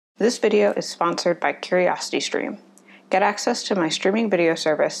This video is sponsored by CuriosityStream. Get access to my streaming video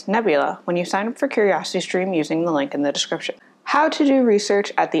service, Nebula, when you sign up for CuriosityStream using the link in the description. How to do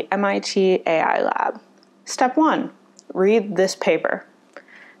research at the MIT AI Lab. Step 1. Read this paper.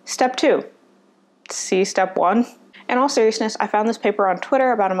 Step 2. See Step 1. In all seriousness, I found this paper on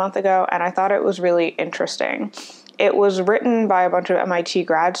Twitter about a month ago, and I thought it was really interesting. It was written by a bunch of MIT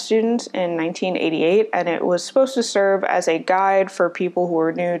grad students in 1988, and it was supposed to serve as a guide for people who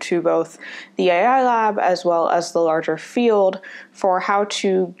are new to both the AI lab as well as the larger field for how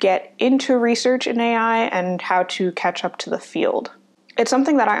to get into research in AI and how to catch up to the field. It's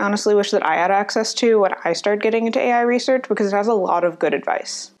something that I honestly wish that I had access to when I started getting into AI research because it has a lot of good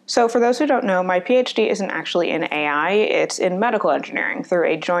advice. So for those who don't know, my PhD isn't actually in AI, it's in medical engineering through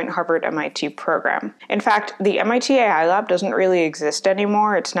a joint Harvard-MIT program. In fact, the MIT AI Lab doesn't really exist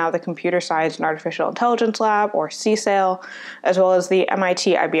anymore. It's now the Computer Science and Artificial Intelligence Lab, or CSAIL, as well as the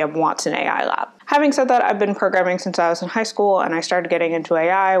MIT IBM Watson AI Lab. Having said that, I've been programming since I was in high school, and I started getting into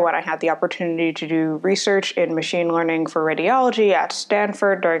AI when I had the opportunity to do research in machine learning for radiology at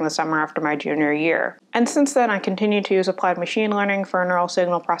Stanford during the summer after my junior year. And since then, I continue to use applied machine learning for neural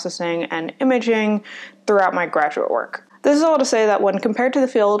signal processing and imaging throughout my graduate work. This is all to say that when compared to the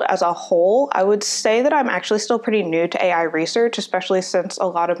field as a whole, I would say that I'm actually still pretty new to AI research, especially since a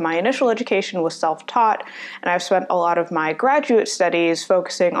lot of my initial education was self-taught, and I've spent a lot of my graduate studies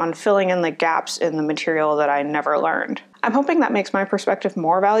focusing on filling in the gaps in the material that I never learned. I'm hoping that makes my perspective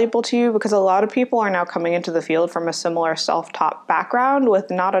more valuable to you because a lot of people are now coming into the field from a similar self-taught background with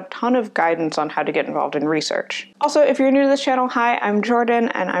not a ton of guidance on how to get involved in research. Also, if you're new to this channel, hi, I'm Jordan,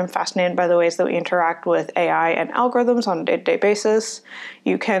 and I'm fascinated by the ways that we interact with AI and algorithms on a day-to-day basis.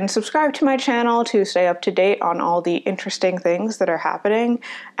 You can subscribe to my channel to stay up to date on all the interesting things that are happening,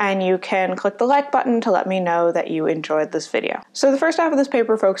 and you can click the like button to let me know that you enjoyed this video. So the first half of this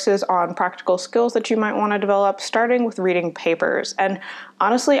paper focuses on practical skills that you might want to develop, starting with reading papers. And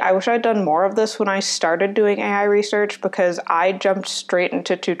honestly, I wish I'd done more of this when I started doing AI research because I jumped straight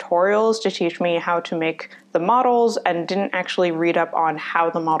into tutorials to teach me how to make the models and didn't actually read up on how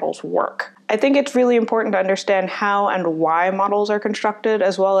the models work. I think it's really important to understand how and why models are constructed,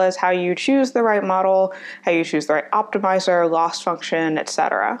 as well as how you choose the right model, how you choose the right optimizer, loss function,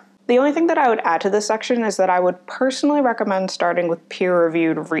 etc. The only thing that I would add to this section is that I would personally recommend starting with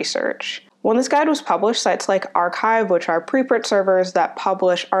peer-reviewed research. When this guide was published, sites like arXiv, which are preprint servers that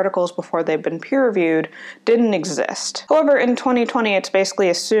publish articles before they've been peer-reviewed, didn't exist. However, in 2020, it's basically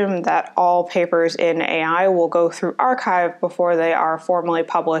assumed that all papers in AI will go through arXiv before they are formally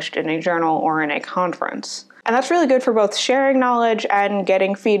published in a journal or in a conference. And that's really good for both sharing knowledge and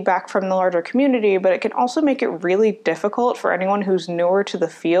getting feedback from the larger community, but it can also make it really difficult for anyone who's newer to the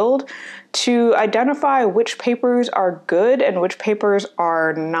field to identify which papers are good and which papers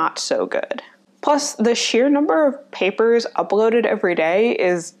are not so good. Plus, the sheer number of papers uploaded every day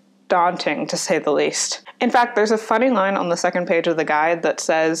is daunting, to say the least. In fact, there's a funny line on the second page of the guide that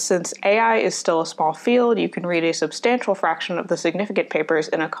says, since AI is still a small field, you can read a substantial fraction of the significant papers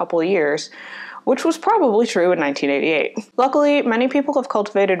in a couple years, which was probably true in 1988. Luckily, many people have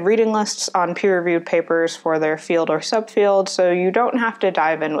cultivated reading lists on peer-reviewed papers for their field or subfield, so you don't have to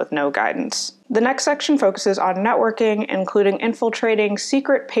dive in with no guidance. The next section focuses on networking, including infiltrating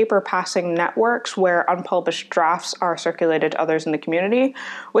secret paper-passing networks where unpublished drafts are circulated to others in the community,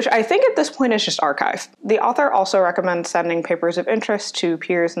 which I think at this point is just arXiv. The author also recommends sending papers of interest to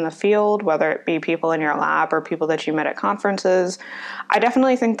peers in the field, whether it be people in your lab or people that you met at conferences. I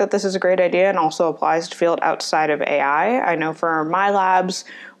definitely think that this is a great idea and also applies to field outside of AI. I know for my labs,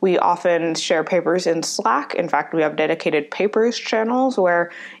 we often share papers in Slack. In fact, we have dedicated papers channels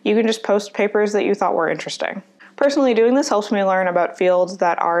where you can just post papers that you thought were interesting. Personally, doing this helps me learn about fields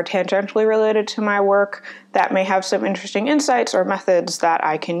that are tangentially related to my work, that may have some interesting insights or methods that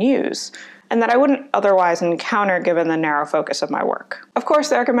I can use, and that I wouldn't otherwise encounter given the narrow focus of my work. Of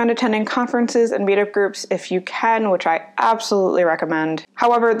course, I recommend attending conferences and meetup groups if you can, which I absolutely recommend.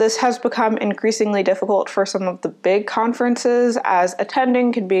 However, this has become increasingly difficult for some of the big conferences, as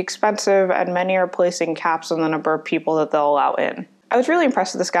attending can be expensive and many are placing caps on the number of people that they'll allow in. I was really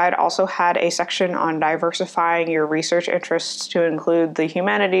impressed that this guide also had a section on diversifying your research interests to include the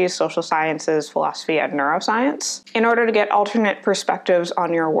humanities, social sciences, philosophy, and neuroscience in order to get alternate perspectives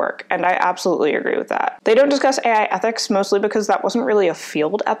on your work, and I absolutely agree with that. They don't discuss AI ethics, mostly because that wasn't really a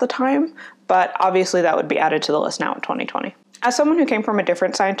field at the time, but obviously that would be added to the list now in 2020. As someone who came from a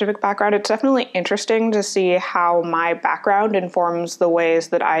different scientific background, it's definitely interesting to see how my background informs the ways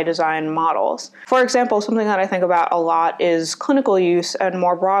that I design models. For example, something that I think about a lot is clinical use and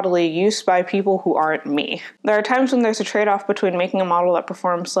more broadly use by people who aren't me. There are times when there's a trade-off between making a model that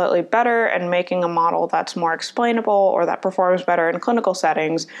performs slightly better and making a model that's more explainable or that performs better in clinical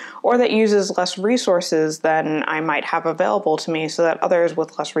settings or that uses less resources than I might have available to me so that others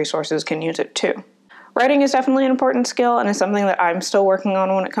with less resources can use it too. Writing is definitely an important skill and is something that I'm still working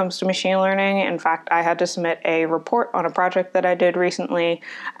on when it comes to machine learning. In fact, I had to submit a report on a project that I did recently,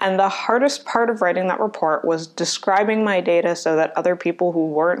 and the hardest part of writing that report was describing my data so that other people who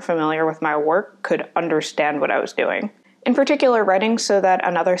weren't familiar with my work could understand what I was doing. In particular, writing so that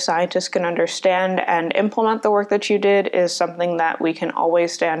another scientist can understand and implement the work that you did is something that we can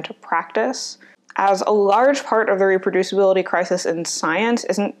always stand to practice, as a large part of the reproducibility crisis in science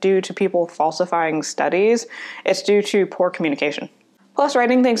isn't due to people falsifying studies, it's due to poor communication. Plus,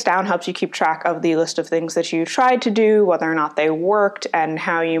 writing things down helps you keep track of the list of things that you tried to do, whether or not they worked, and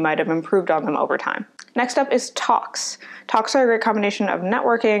how you might have improved on them over time. Next up is talks. Talks are a great combination of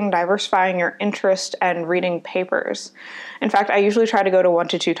networking, diversifying your interest, and reading papers. In fact, I usually try to go to 1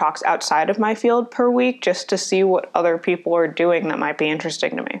 to 2 talks outside of my field per week just to see what other people are doing that might be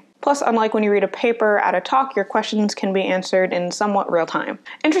interesting to me. Plus, unlike when you read a paper at a talk, your questions can be answered in somewhat real time.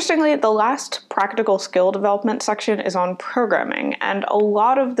 Interestingly, the last practical skill development section is on programming, and a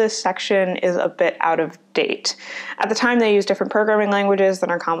lot of this section is a bit out of date. At the time, they used different programming languages than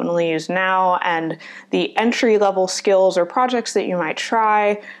are commonly used now, and the entry-level skills or projects that you might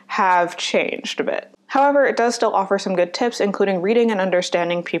try have changed a bit. However, it does still offer some good tips, including reading and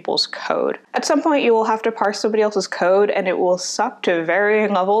understanding people's code. At some point, you will have to parse somebody else's code, and it will suck to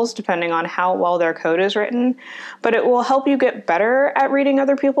varying levels depending on how well their code is written, but it will help you get better at reading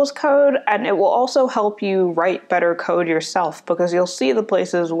other people's code, and it will also help you write better code yourself because you'll see the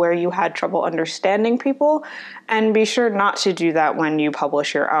places where you had trouble understanding people, and be sure not to do that when you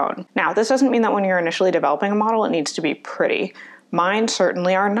publish your own. Now, this doesn't mean that when you're initially developing a model, it needs to be pretty. Mine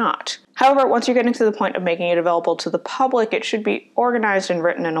certainly are not. However, once you're getting to the point of making it available to the public, it should be organized and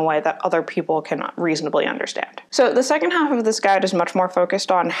written in a way that other people can reasonably understand. So the second half of this guide is much more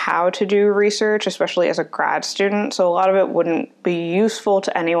focused on how to do research, especially as a grad student, so a lot of it wouldn't be useful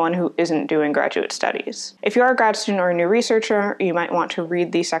to anyone who isn't doing graduate studies. If you are a grad student or a new researcher, you might want to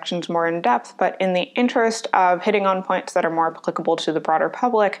read these sections more in depth, but in the interest of hitting on points that are more applicable to the broader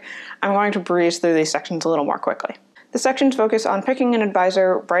public, I'm going to breeze through these sections a little more quickly. The sections focus on picking an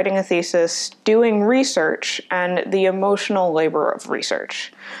advisor, writing a thesis, doing research, and the emotional labor of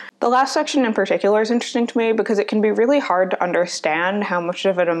research. The last section in particular is interesting to me because it can be really hard to understand how much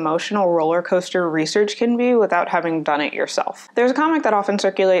of an emotional roller coaster research can be without having done it yourself. There's a comic that often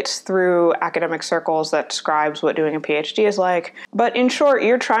circulates through academic circles that describes what doing a PhD is like, but in short,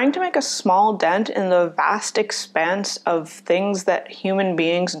 you're trying to make a small dent in the vast expanse of things that human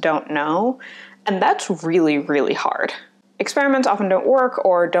beings don't know, and that's really, really hard. Experiments often don't work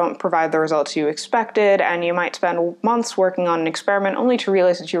or don't provide the results you expected, and you might spend months working on an experiment only to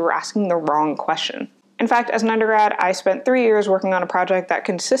realize that you were asking the wrong question. In fact, as an undergrad, I spent 3 years working on a project that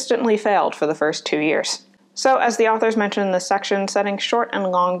consistently failed for the first 2 years. So, as the authors mentioned in this section, setting short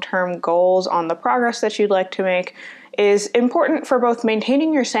and long-term goals on the progress that you'd like to make is important for both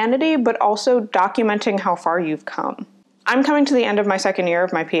maintaining your sanity, but also documenting how far you've come. I'm coming to the end of my second year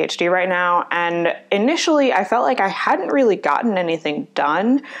of my PhD right now, and initially I felt like I hadn't really gotten anything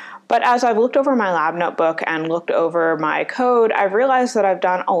done, but as I've looked over my lab notebook and looked over my code, I've realized that I've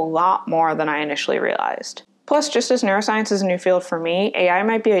done a lot more than I initially realized. Plus, just as neuroscience is a new field for me, AI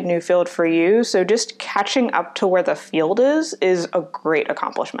might be a new field for you, so just catching up to where the field is a great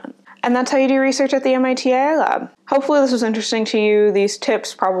accomplishment. And that's how you do research at the MIT AI lab. Hopefully this was interesting to you. These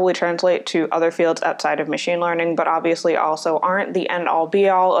tips probably translate to other fields outside of machine learning, but obviously also aren't the end-all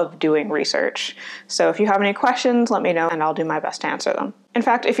be-all of doing research. So if you have any questions, let me know and I'll do my best to answer them. In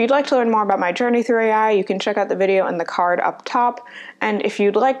fact, if you'd like to learn more about my journey through AI, you can check out the video in the card up top. And if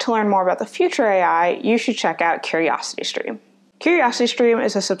you'd like to learn more about the future AI, you should check out CuriosityStream. CuriosityStream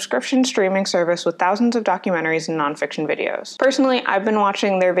is a subscription streaming service with thousands of documentaries and nonfiction videos. Personally, I've been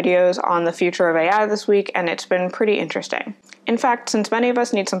watching their videos on the future of AI this week, and it's been pretty interesting. In fact, since many of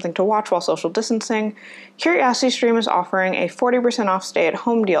us need something to watch while social distancing, CuriosityStream is offering a 40% off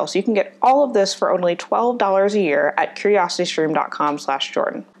stay-at-home deal, so you can get all of this for only $12 a year at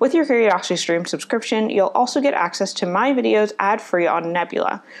curiositystream.com/Jordan. With your CuriosityStream subscription, you'll also get access to my videos ad-free on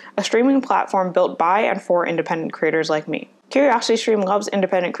Nebula, a streaming platform built by and for independent creators like me. CuriosityStream loves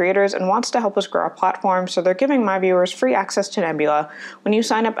independent creators and wants to help us grow our platform, so they're giving my viewers free access to Nebula when you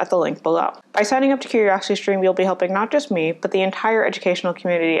sign up at the link below. By signing up to CuriosityStream, you'll be helping not just me, but the entire educational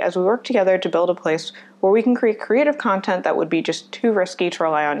community as we work together to build a place where we can create creative content that would be just too risky to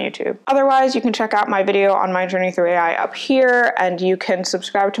rely on YouTube. Otherwise, you can check out my video on my journey through AI up here, and you can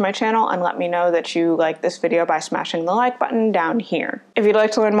subscribe to my channel and let me know that you like this video by smashing the like button down here. If you'd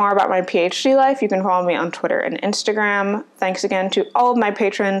like to learn more about my PhD life, you can follow me on Twitter and Instagram. Thanks again to all of my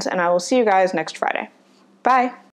patrons, and I will see you guys next Friday. Bye!